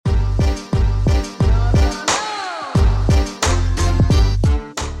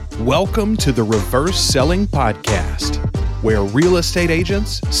Welcome to the Reverse Selling Podcast, where real estate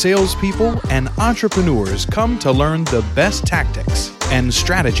agents, salespeople, and entrepreneurs come to learn the best tactics and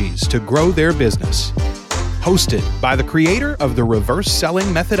strategies to grow their business. Hosted by the creator of the Reverse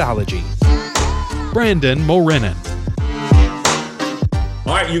Selling Methodology, Brandon Mulrenin.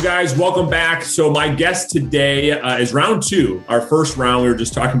 All right, you guys, welcome back. So my guest today is round two. Our first round, we were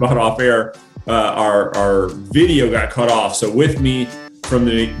just talking about off air. Our video got cut off. So with me from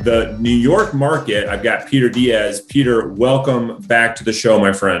the New York market, I've got Peter Diaz. Peter, welcome back to the show,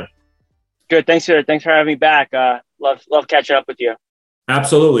 my friend. Good. Thanks for having me back. Love catching up with you.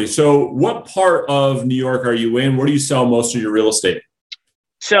 Absolutely. So what part of New York are you in? Where do you sell most of your real estate?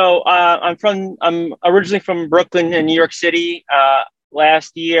 So I'm originally from Brooklyn in New York City.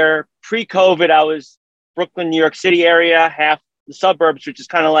 Last year, pre-COVID, I was Brooklyn, New York City area, half the suburbs, which is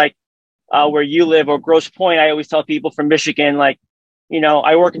kind of like where you live, or Grosse Pointe. I always tell people from Michigan, like, you know,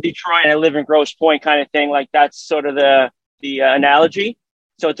 I work in Detroit and I live in Grosse Pointe kind of thing. Like that's sort of the analogy.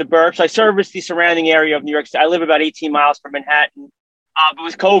 So it's a burb. So I service the surrounding area of New York City. I live about 18 miles from Manhattan. But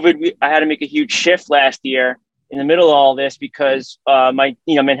with COVID, I had to make a huge shift last year in the middle of all this because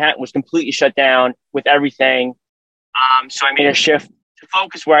Manhattan was completely shut down with everything. So I made a shift to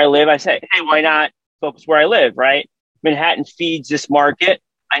focus where I live. I said, hey, why not focus where I live, right? Manhattan feeds this market.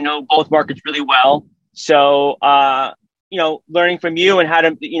 I know both markets really well. So, learning from you and how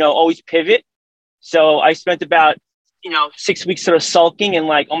to, always pivot. So I spent about, 6 weeks sort of sulking and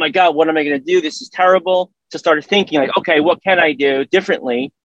like, oh my God, what am I going to do? This is terrible. So started thinking like, okay, what can I do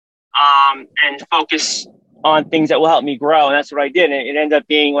differently? And focus on things that will help me grow. And that's what I did. And it ended up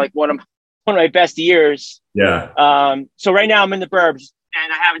being like one of my best years. Yeah. So right now I'm in the burbs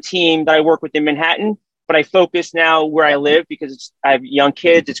and I have a team that I work with in Manhattan, but I focus now where I live because I have young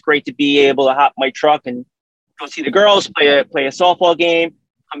kids. It's great to be able to hop my truck and go see the girls, play a softball game,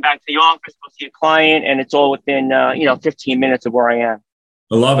 come back to the office, go see a client. And it's all within, 15 minutes of where I am.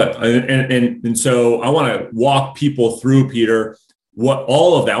 I love it. And so I want to walk people through, Peter,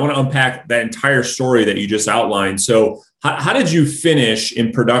 all of that. I want to unpack that entire story that you just outlined. So how did you finish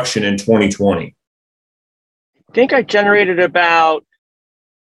in production in 2020? I think I generated I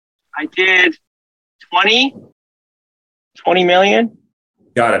did 20 million.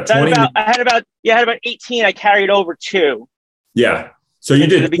 Got it. I had about 18. I carried over 2. Yeah. So you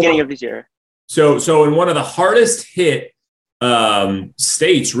did at the beginning of this year. So in one of the hardest hit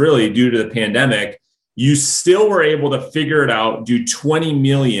states, really, due to the pandemic, you still were able to figure it out, do 20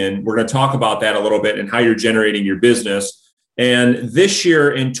 million. We're going to talk about that a little bit and how you're generating your business. And this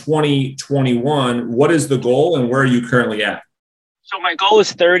year in 2021, what is the goal and where are you currently at? So my goal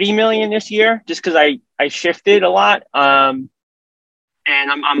is 30 million this year, just because I shifted a lot. And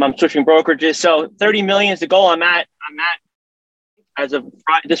I'm switching brokerages. So 30 million is the goal. I'm at as of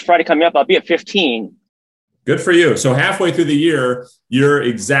this Friday coming up, I'll be at 15. Good for you. So halfway through the year, you're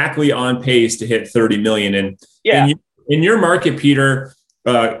exactly on pace to hit 30 million. And yeah. In your market, Peter,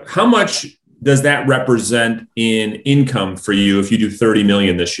 how much does that represent in income for you if you do 30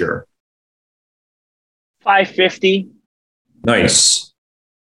 million this year? 550. Nice.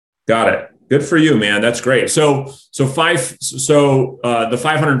 Got it. Good for you, man. That's great. So the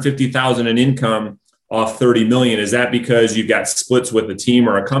 550,000 in income off 30 million, is that because you've got splits with a team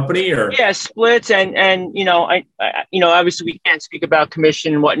or a company, or? Yeah, splits. And I obviously we can't speak about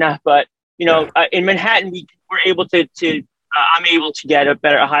commission and whatnot, but, in Manhattan, we're able to I'm able to get a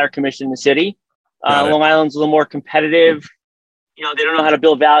higher commission in the city. Long Island's a little more competitive. They don't know how to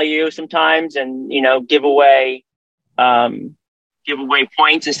build value sometimes and, give away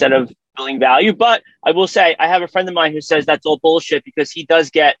points instead of building value. But I will say, I have a friend of mine who says that's all bullshit because he does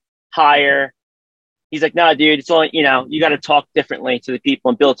get higher. He's like, nah, dude, it's only, you got to talk differently to the people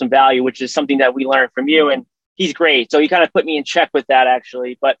and build some value, which is something that we learned from you. And he's great. So he kind of put me in check with that,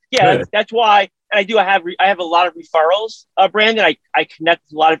 actually. But yeah, that's why. And I have a lot of referrals, Brandon. I connect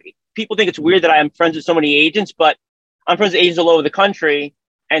with a lot of people. Think it's weird that I'm friends with so many agents, but I'm friends with agents all over the country.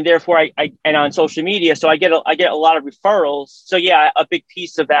 And therefore and on social media. So I get a lot of referrals. So yeah, a big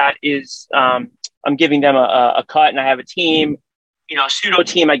piece of that is, I'm giving them a cut, and I have a team, a pseudo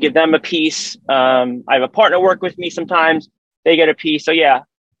team. I give them a piece. I have a partner work with me. Sometimes they get a piece. So yeah,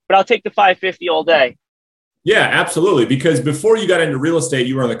 but I'll take the 550 all day. Yeah, absolutely. Because before you got into real estate,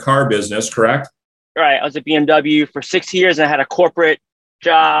 you were in the car business, correct? Right. I was at BMW for 6 years and I had a corporate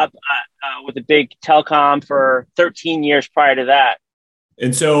job with a big telecom for 13 years prior to that.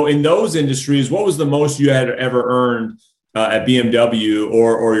 And so in those industries, what was the most you had ever earned at BMW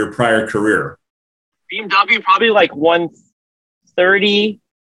or your prior career? BMW, probably like 130,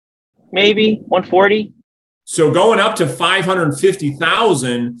 maybe 140. So going up to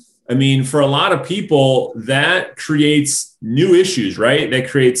 550,000, I mean, for a lot of people, that creates new issues, right? That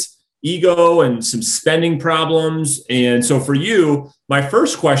creates ego and some spending problems. And so for you, my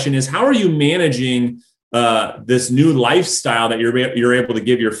first question is, how are you managing this new lifestyle that you're able to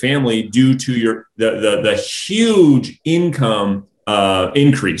give your family due to the huge income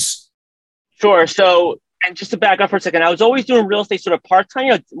increase? Sure. So, and just to back up for a second, I was always doing real estate sort of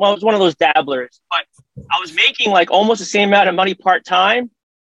part-time. I was one of those dabblers, but I was making like almost the same amount of money part-time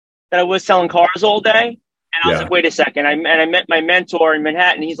that I was selling cars all day. And I was like, wait a second. I met my mentor in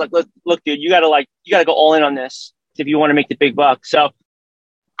Manhattan. He's like, look, dude, you gotta go all in on this if you want to make the big bucks. So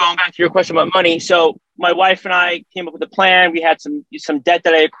going back to your question about money. So my wife and I came up with a plan. We had some debt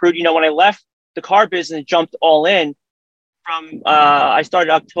that I accrued. When I left the car business, jumped all in from, I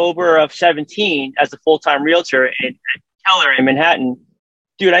started October of 17 as a full-time realtor at Keller in Manhattan.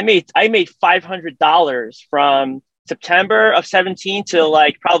 Dude, I made $500 from September of 17 to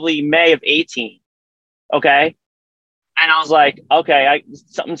like probably May of 18. Okay. And I was like, okay,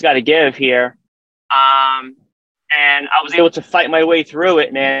 something's got to give here. And I was able to fight my way through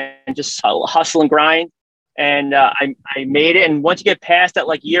it, man, and just hustle and grind. And I made it. And once you get past that,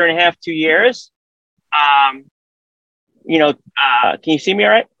 like year and a half, 2 years, can you see me all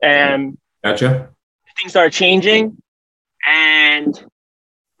right? And Gotcha. things started changing. And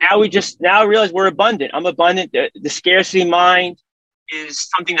now I realize we're abundant. I'm abundant. The scarcity mind is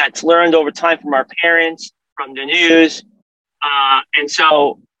something that's learned over time from our parents, from the news. And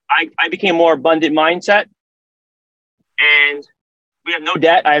so I became more abundant mindset, and we have no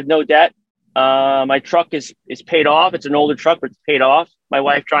debt. I have no debt. My truck is paid off. It's an older truck, but it's paid off. My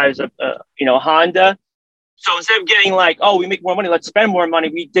wife drives a Honda. So instead of getting like, oh, we make more money, let's spend more money,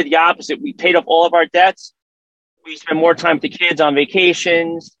 we did the opposite. We paid off all of our debts. We spend more time with the kids on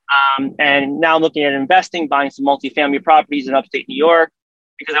vacations. And now I'm looking at investing, buying some multifamily properties in upstate New York,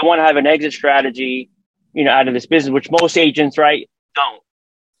 because I want to have an exit strategy, out of this business, which most agents, right, don't.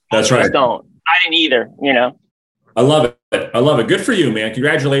 That's right. Don't. I didn't either, I love it. Good for you, man.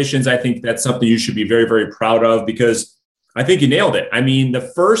 Congratulations. I think that's something you should be very, very proud of, because I think you nailed it. I mean, the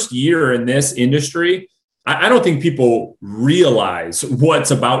first year in this industry, I don't think people realize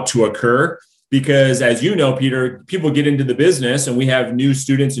what's about to occur, because as you know, Peter, people get into the business, and we have new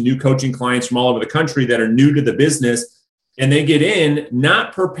students and new coaching clients from all over the country that are new to the business, and they get in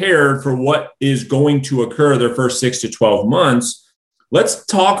not prepared for what is going to occur their first 6 to 12 months. Let's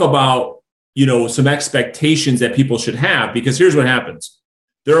talk about, some expectations that people should have, because here's what happens.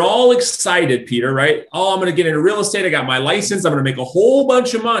 They're all excited, Peter, right? Oh, I'm going to get into real estate. I got my license. I'm going to make a whole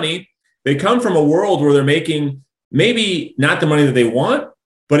bunch of money. They come from a world where they're making maybe not the money that they want,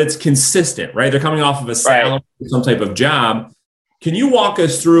 but it's consistent, right? They're coming off of a salary, some type of job. Can you walk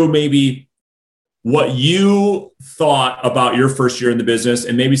us through maybe what you thought about your first year in the business,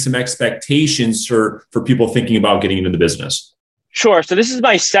 and maybe some expectations for people thinking about getting into the business? Sure. So this is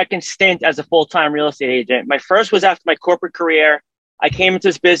my second stint as a full-time real estate agent. My first was after my corporate career. I came into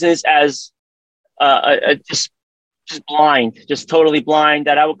this business as just blind, just totally blind,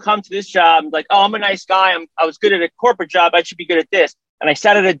 that I would come to this job and like, oh, I'm a nice guy. I was good at a corporate job. I should be good at this. And I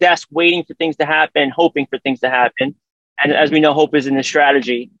sat at a desk waiting for things to happen, hoping for things to happen. And as we know, hope isn't a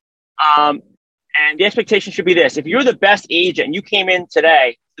strategy. And the expectation should be this. If you're the best agent and you came in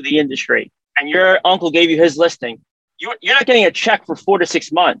today to the industry and your uncle gave you his listing, you're not getting a check for 4 to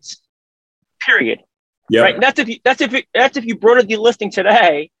 6 months, period. Yep. Right. That's if you brought the listing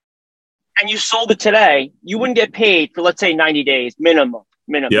today and you sold it today, you wouldn't get paid for, let's say, 90 days minimum.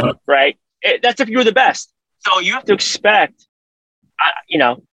 Yep. Right. That's if you're the best. So you have to expect,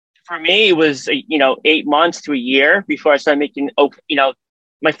 for me, it was, 8 months to a year before I started making,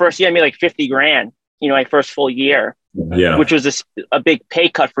 my first year, I made like 50 grand, my first full year, which was a big pay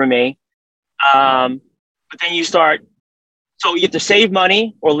cut for me. But then so you have to save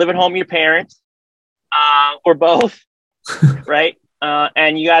money or live at home with your parents, or both, right?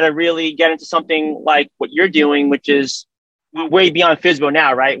 And you got to really get into something like what you're doing, which is way beyond FSBO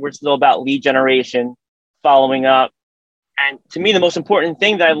now, right? We're still about lead generation, following up. And to me, the most important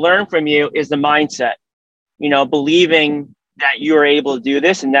thing that I learned from you is the mindset, believing that you're able to do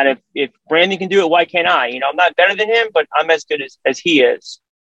this, and that if Brandon can do it, why can't I? I'm not better than him, but I'm as good as he is.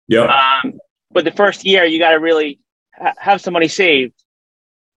 Yeah. But the first year, you got to really have some money saved.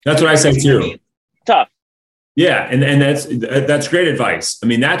 That's what I say too. Tough. Yeah. And that's great advice. I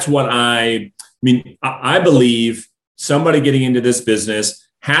mean, that's what I believe somebody getting into this business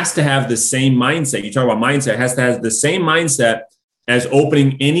has to have the same mindset. You talk about mindset, has to have the same mindset as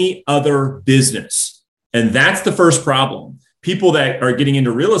opening any other business. And that's the first problem. People that are getting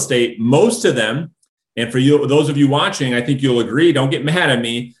into real estate, most of them, and for you, those of you watching, I think you'll agree, don't get mad at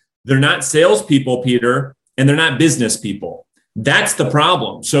me. They're not salespeople, Peter, and they're not business people. That's the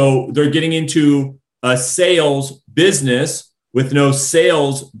problem. So they're getting into a sales business with no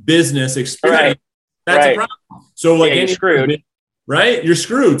sales business experience. Right. That's a problem. So like, you're screwed. Right? You're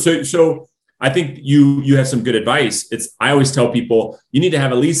screwed. So I think you have some good advice. I always tell people you need to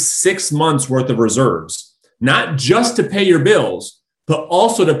have at least 6 months worth of reserves, not just to pay your bills, but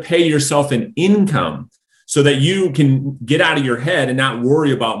also to pay yourself an income so that you can get out of your head and not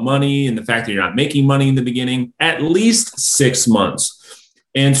worry about money and the fact that you're not making money in the beginning, at least 6 months.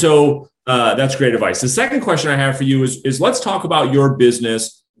 And so that's great advice. The second question I have for you is let's talk about your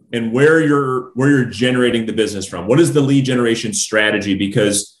business and where you're generating the business from. What is the lead generation strategy?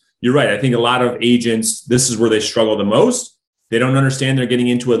 Because you're right. I think a lot of agents, this is where they struggle the most. They don't understand they're getting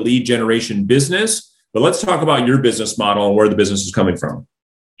into a lead generation business. But let's talk about your business model and where the business is coming from.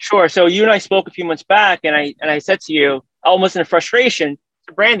 Sure. So you and I spoke a few months back, and I said to you, almost in frustration,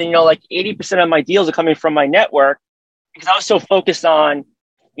 to Brandon, like 80% of my deals are coming from my network because I was so focused on,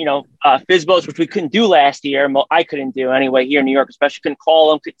 FSBOs, which we couldn't do last year. I couldn't do anyway here in New York, especially couldn't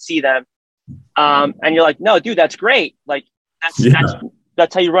call them, couldn't see them. And you're like, no, dude, that's great. Like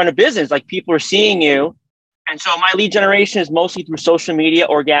that's how you run a business. Like people are seeing you. And so my lead generation is mostly through social media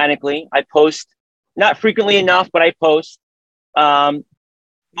organically. I post not frequently enough, but I post.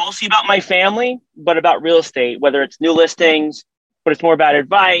 Mostly about my family, but about real estate, whether it's new listings, but it's more about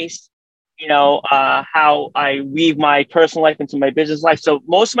advice, how I weave my personal life into my business life. So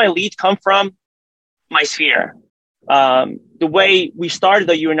most of my leads come from my sphere. The way we started,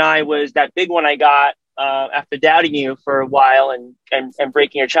 though, you and I, was that big one I got after doubting you for a while and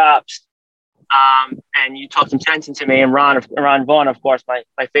breaking your chops. And you talked some sense into me, and Ron Vaughn, of course,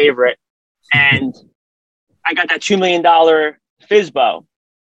 my favorite. And I got that $2 million FSBO.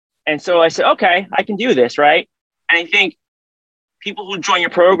 And so I said, okay, I can do this, right? And I think people who join your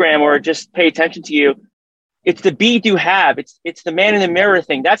program or just pay attention to you, it's the be, do, have. It's the man in the mirror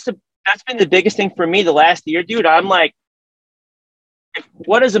thing. That's been the biggest thing for me the last year, dude. I'm like,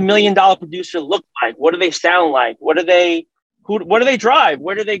 what does $1 million producer look like? What do they sound like? What do they drive?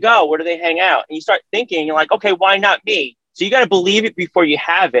 Where do they go? Where do they hang out? And you start thinking, you're like, okay, why not me? So you got to believe it before you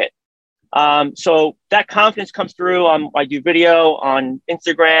have it. So that confidence comes through. I do video on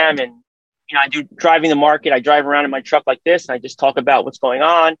Instagram, and I do driving the market. I drive around in my truck like this, and I just talk about what's going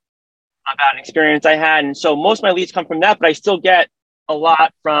on, about an experience I had. And so most of my leads come from that, but I still get a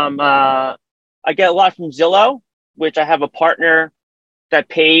lot from Zillow, which I have a partner that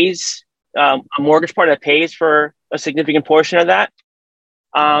pays a mortgage partner that pays for a significant portion of that.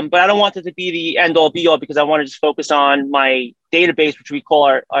 But I don't want it to be the end all be all, because I want to just focus on my database, which we call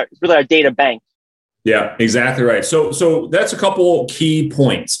our data bank. Yeah, exactly right. So that's a couple key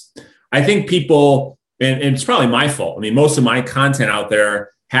points. I think people, and it's probably my fault. I mean, most of my content out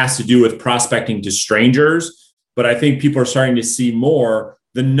there has to do with prospecting to strangers, but I think people are starting to see more.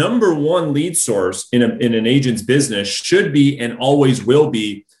 The number one lead source in an agent's business should be and always will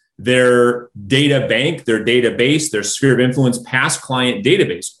be their data bank, their database, their sphere of influence, past client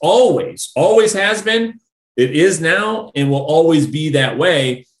database. Always has been, it is now, and will always be that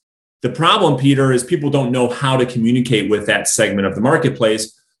way. The problem, Peter, is people don't know how to communicate with that segment of the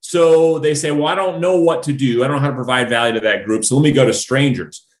marketplace. So they say, well, I don't know what to do. I don't know how to provide value to that group. So let me go to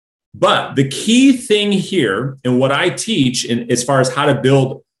strangers. But the key thing here, and what I teach as far as how to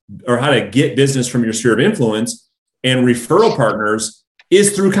build or how to get business from your sphere of influence and referral partners,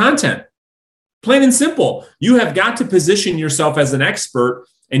 is through content. Plain and simple. You have got to position yourself as an expert,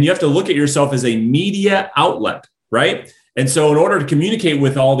 and you have to look at yourself as a media outlet, right? And so in order to communicate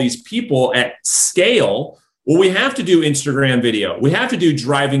with all these people at scale, well, we have to do Instagram video. We have to do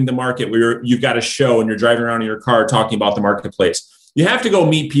driving the market where you've got a show and you're driving around in your car talking about the marketplace. You have to go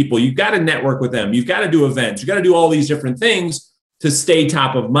meet people. You've got to network with them. You've got to do events. You've got to do all these different things to stay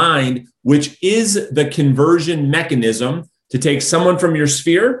top of mind, which is the conversion mechanism to take someone from your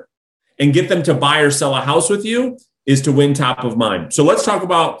sphere and get them to buy or sell a house with you, is to win top of mind. So let's talk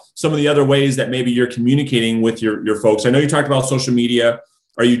about some of the other ways that maybe you're communicating with your folks. I know you talked about social media.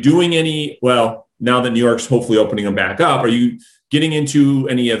 Are you doing any, well, now that New York's hopefully opening them back up, are you getting into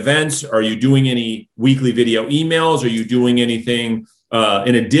any events? Are you doing any weekly video emails? Are you doing anything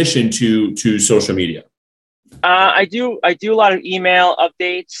in addition to social media? I do a lot of email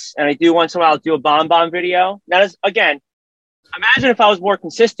updates, and I do once in a while do a bomb video. Now, again, imagine if I was more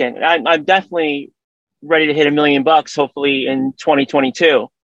consistent. I'm definitely ready to hit $1 million, hopefully in 2022.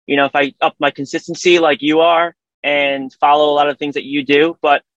 If I up my consistency like you are and follow a lot of things that you do.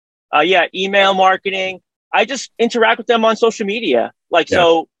 But email marketing, I just interact with them on social media.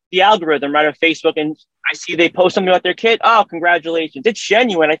 So the algorithm, right, of Facebook, and I see they post something about their kid. Oh, congratulations. It's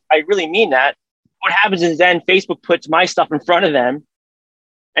genuine. I really mean that. What happens is then Facebook puts my stuff in front of them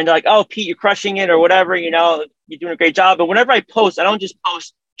and they're like, oh, Pete, you're crushing it or whatever, you know, you're doing a great job. But whenever I post, I don't just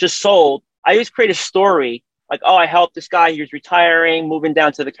post just sold. I always create a story like, oh, I helped this guy. He was retiring, moving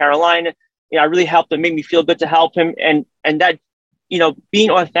down to the Carolina. You know, I really helped him, made me feel good to help him. And that, you know, being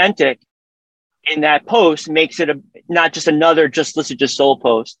authentic in that post makes it not just another just listed, just sold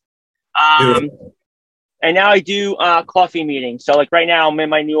post. And now I do coffee meetings. So like right now I'm in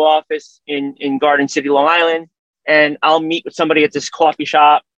my new office in Garden City, Long Island, and I'll meet with somebody at this coffee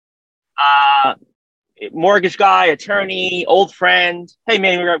shop, mortgage guy, attorney, old friend. Hey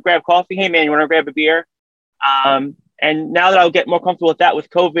man, you want to grab coffee? Hey man, you want to grab a beer? And now that I'll get more comfortable with that, with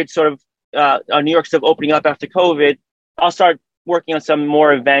COVID sort of New York stuff opening up after COVID, I'll start working on some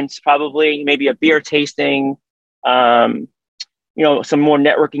more events, probably maybe a beer tasting, you know, some more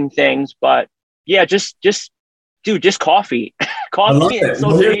networking things. But yeah, just coffee, coffee and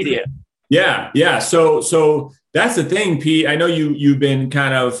social media. Yeah. So that's the thing, Pete. I know you've been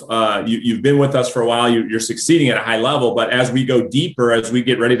kind of you've been with us for a while. You're succeeding at a high level, but as we go deeper, as we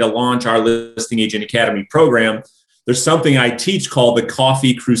get ready to launch our Listing Agent Academy program, there's something I teach called the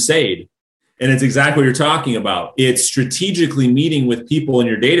Coffee Crusade. And it's exactly what you're talking about. It's strategically meeting with people in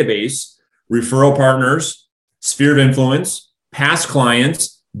your database, referral partners, sphere of influence, past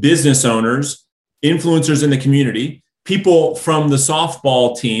clients, business owners, influencers in the community, people from the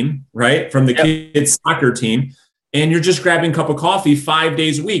softball team, right? From the kids' soccer team. And you're just grabbing a cup of coffee 5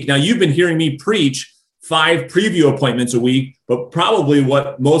 days a week. Now, you've been hearing me preach 5 preview appointments a week, but probably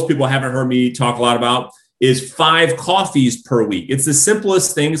what most people haven't heard me talk a lot about is 5 coffees per week. It's the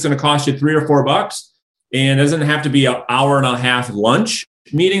simplest thing. It's going to cost you $3 or $4, and it doesn't have to be an hour and a half lunch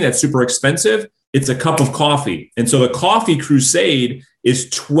meeting that's super expensive. It's a cup of coffee. And so the Coffee Crusade is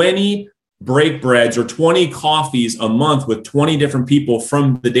 20 break breads or 20 coffees a month with 20 different people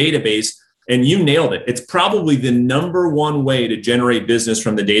from the database. And you nailed it. It's probably the #1 way to generate business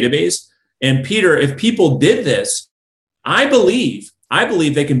from the database. And Peter, if people did this, I believe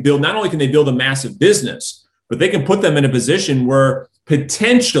they can build, not only can they build a massive business, but they can put them in a position where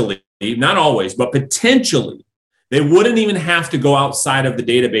potentially, not always, but potentially, they wouldn't even have to go outside of the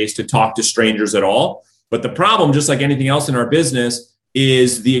database to talk to strangers at all. But the problem, just like anything else in our business,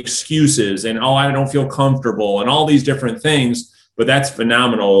 is the excuses and, oh, I don't feel comfortable and all these different things. But that's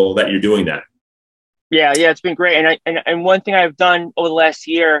phenomenal that you're doing that. Yeah, it's been great. And one thing I've done over the last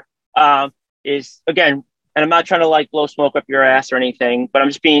year is, again, and I'm not trying to like blow smoke up your ass or anything, but I'm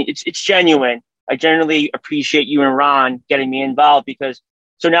just being, it's genuine. I generally appreciate you and Ron getting me involved because,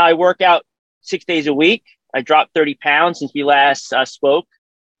 so now I work out 6 days a week. I dropped 30 pounds since we last spoke.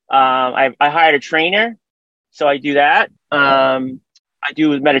 I hired a trainer. So I do that. I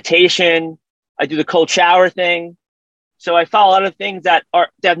do meditation. I do the cold shower thing. So I follow a lot of things that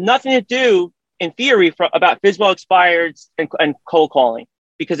have nothing to do in theory about physical expireds and cold calling.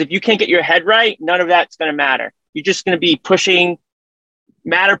 Because if you can't get your head right, none of that's going to matter. You're just going to be pushing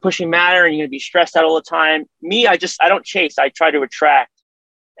matter, and you're going to be stressed out all the time. Me, I don't chase. I try to attract.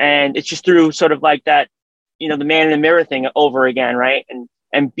 And it's just through sort of like that, you know, the man in the mirror thing over again, right?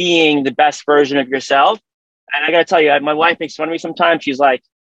 And being the best version of yourself. And I got to tell you, my wife makes fun of me sometimes. She's like,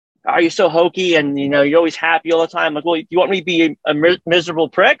 are you so hokey? And, you know, you're always happy all the time. Like, well, you want me to be a miserable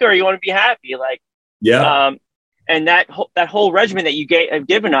prick or you want to be happy? Like, yeah. And that whole regimen that you have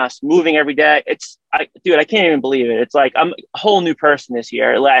given us, moving every day, I can't even believe it. It's like I'm a whole new person this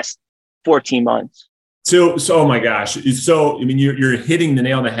year, the last 14 months. So oh my gosh. So, I mean, you're hitting the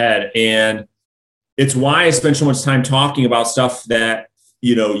nail on the head. And it's why I spend so much time talking about stuff that,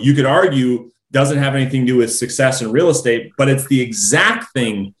 you know, you could argue doesn't have anything to do with success in real estate, but it's the exact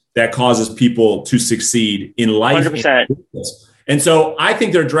thing that causes people to succeed in life. 100%. And so I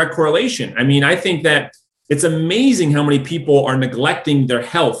think there's a direct correlation. I mean, I think that it's amazing how many people are neglecting their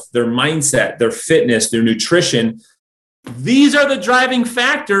health, their mindset, their fitness, their nutrition. These are the driving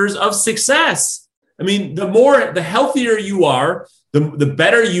factors of success. I mean, the healthier you are, the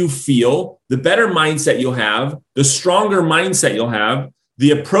better you feel, the better mindset you'll have, the stronger mindset you'll have,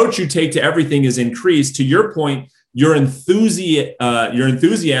 the approach you take to everything is increased. To your point, your enthusiasm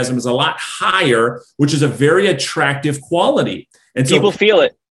is a lot higher, which is a very attractive quality. And so people feel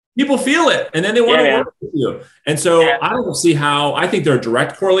it. People feel it, and then they want to work with you. And so I don't see how. I think they're a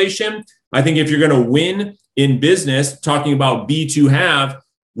direct correlation. I think if you're going to win in business, talking about B2 have,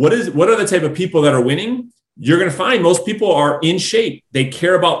 what are the type of people that are winning? You're going to find most people are in shape. They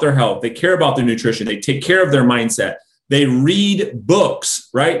care about their health. They care about their nutrition. They take care of their mindset. They read books,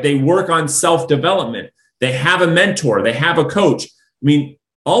 right? They work on self-development. They have a mentor. They have a coach. I mean,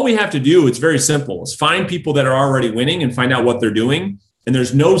 all we have to do, it's very simple, is find people that are already winning and find out what they're doing. And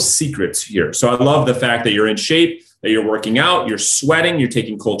there's no secrets here. So I love the fact that you're in shape, that you're working out, you're sweating, you're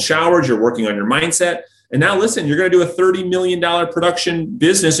taking cold showers, you're working on your mindset. And now listen, you're going to do a $30 million production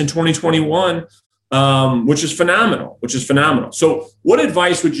business in 2021, which is phenomenal, So what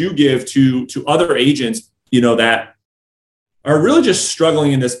advice would you give to other agents, that are really just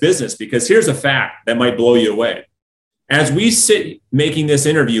struggling in this business? Because here's a fact that might blow you away. As we sit making this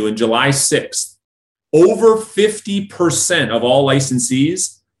interview in July 6th, over 50% of all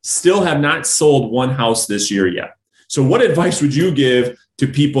licensees still have not sold one house this year yet. So what advice would you give to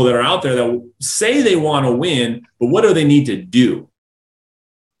people that are out there that say they want to win, but what do they need to do?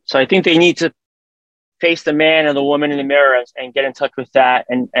 So I think they need to face the man or the woman in the mirror and get in touch with that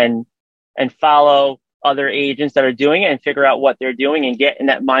and follow other agents that are doing it and figure out what they're doing and get in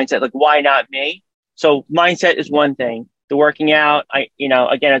that mindset. Like, why not me? So mindset is one thing. The working out,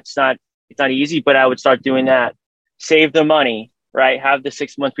 again, it's not easy, but I would start doing that. Save the money, right? Have the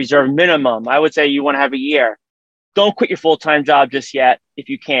 6 month reserve minimum. I would say you want to have a year. Don't quit your full-time job just yet if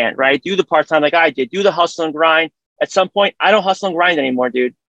you can't, right? Do the part-time like I did. Do the hustle and grind. At some point, I don't hustle and grind anymore,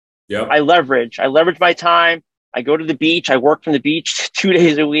 dude. Yep. I leverage my time. I go to the beach. I work from the beach 2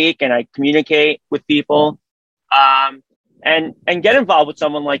 days a week and I communicate with people. And get involved with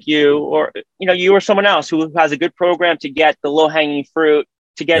someone like you or, you or someone else who has a good program to get the low-hanging fruit,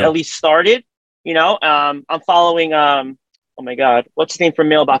 to get at least started. I'm following, oh my God, what's his name from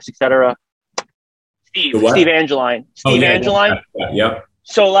Mailbox, etc. Steve Angeline. Angeline. Yep.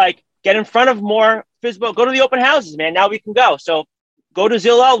 So get in front of more FSBO, go to the open houses, man. Now we can go. So go to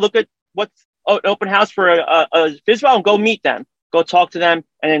Zillow, look at what's an open house for a FSBO and go meet them. Go talk to them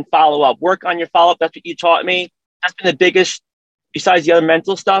and then follow up. Work on your follow-up. That's what you taught me. That's been the biggest, besides the other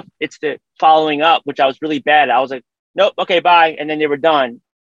mental stuff, it's the following up, which I was really bad at. I was like, nope, okay, bye. And then they were done.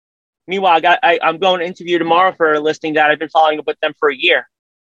 Meanwhile, I'm going to interview tomorrow for a listing that I've been following up with them for a year.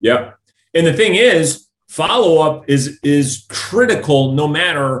 Yep. And the thing is, follow-up is critical no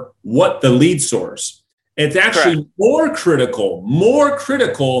matter what the lead source. It's actually more critical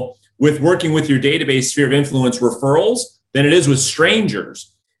with working with your database sphere of influence referrals than it is with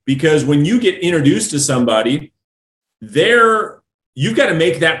strangers. Because when you get introduced to somebody, you've got to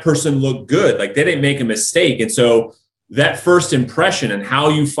make that person look good. Like they didn't make a mistake. And so that first impression and how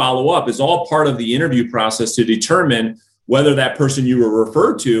you follow up is all part of the interview process to determine whether that person you were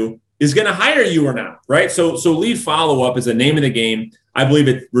referred to is going to hire you or not, right? So lead follow-up is the name of the game. I believe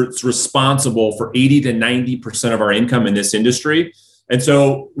it's responsible for 80 to 90% of our income in this industry. And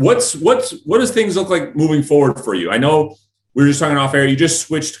so what does things look like moving forward for you? I know we were just talking off air. You just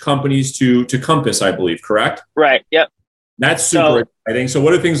switched companies to Compass, I believe, correct? Right. Yep. That's super exciting. So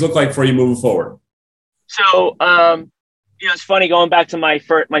what do things look like for you moving forward? So, it's funny going back to my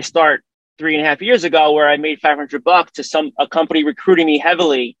start 3.5 years ago where I made $500 to a company recruiting me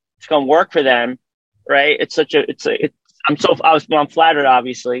heavily to come work for them. Right. I'm flattered,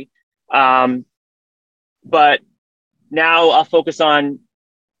 obviously. But now I'll focus on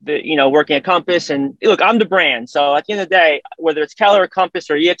working at Compass and look, I'm the brand. So at the end of the day, whether it's Keller or Compass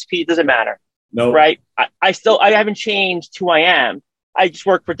or EXP, it doesn't matter. No. Right. I haven't changed who I am. I just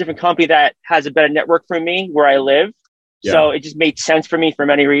work for a different company that has a better network for me where I live. Yeah. So it just made sense for me for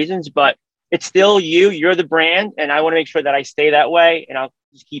many reasons, but it's still you're the brand. And I want to make sure that I stay that way and I'll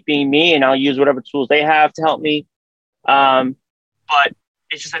just keep being me and I'll use whatever tools they have to help me. But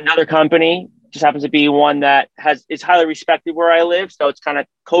it's just another company. Just happens to be one that is highly respected where I live. So it's kind of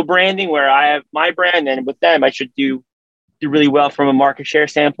co-branding where I have my brand and with them, I should do really well from a market share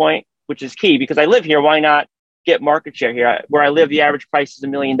standpoint, which is key because I live here. Why not get market share here? Where I live, the average price is $1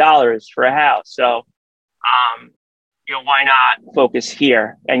 million for a house. So, why not focus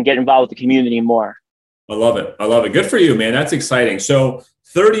here and get involved with the community more? I love it. Good for you, man. That's exciting. So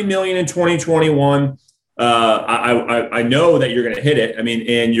 30 million in 2021. I know that you're going to hit it. I mean,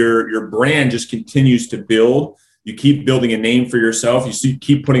 and your brand just continues to build. You keep building a name for yourself. You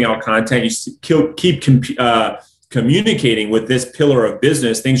keep putting out content. You keep communicating with this pillar of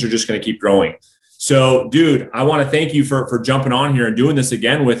business. Things are just going to keep growing. So, dude, I want to thank you for jumping on here and doing this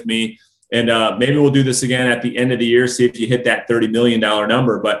again with me. And maybe we'll do this again at the end of the year, see if you hit that $30 million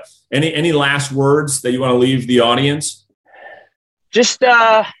number. But any last words that you want to leave the audience? Just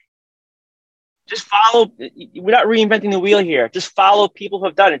follow. We're not reinventing the wheel here. Just follow people who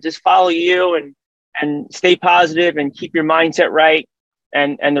have done it. Just follow you and stay positive and keep your mindset right.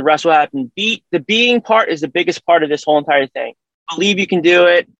 And the rest will happen. The being part is the biggest part of this whole entire thing. Believe you can do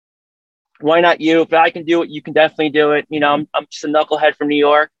it. Why not you? If I can do it, you can definitely do it. I'm just a knucklehead from New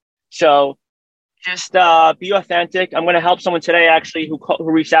York. So Just be authentic. I'm going to help someone today actually who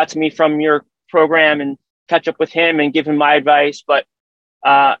reached out to me from your program and catch up with him and give him my advice. But,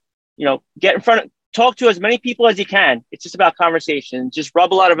 get in front of, talk to as many people as you can. It's just about conversation. Just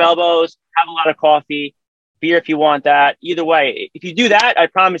rub a lot of elbows, have a lot of coffee, beer if you want that. Either way, if you do that, I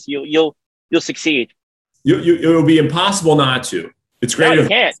promise you'll succeed. It will be impossible not to. It's great. No,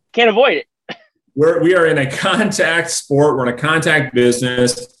 you can't avoid it. We are in a contact sport. We're in a contact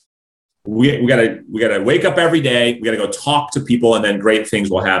business. We gotta wake up every day. We gotta go talk to people, and then great things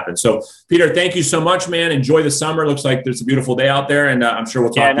will happen. So, Peter, thank you so much, man. Enjoy the summer. Looks like there's a beautiful day out there, and I'm sure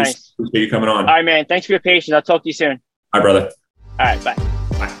we'll talk to you soon. Appreciate you coming on. All right, man. Thanks for your patience. I'll talk to you soon. All right, brother. All right, bye.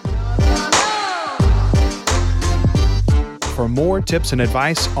 Bye. For more tips and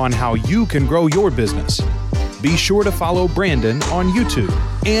advice on how you can grow your business, be sure to follow Brandon on YouTube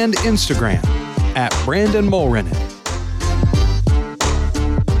and Instagram at Brandon Mulrenin.